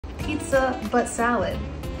pizza but salad.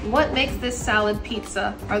 What makes this salad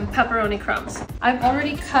pizza are the pepperoni crumbs. I've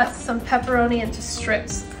already cut some pepperoni into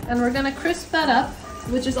strips, and we're gonna crisp that up,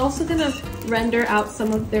 which is also gonna render out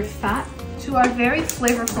some of their fat. To our very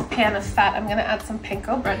flavorful pan of fat, I'm gonna add some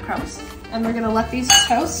panko breadcrumbs, and we're gonna let these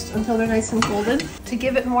toast until they're nice and golden. To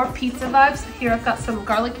give it more pizza vibes, here I've got some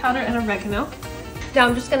garlic powder and oregano. Now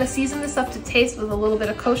I'm just gonna season this up to taste with a little bit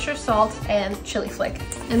of kosher salt and chili flake.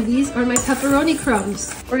 And these are my pepperoni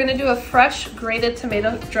crumbs. We're gonna do a fresh grated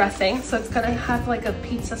tomato dressing, so it's gonna have like a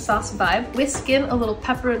pizza sauce vibe. Whisk in a little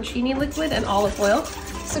pepperoncini liquid and olive oil.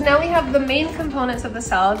 So now we have the main components of the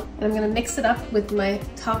salad, and I'm gonna mix it up with my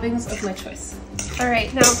toppings of my choice. All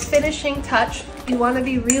right, now finishing touch, you wanna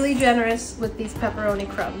be really generous with these pepperoni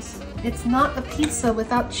crumbs. It's not a pizza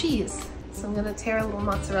without cheese. So I'm gonna tear a little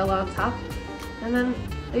mozzarella on top. And then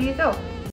there you go.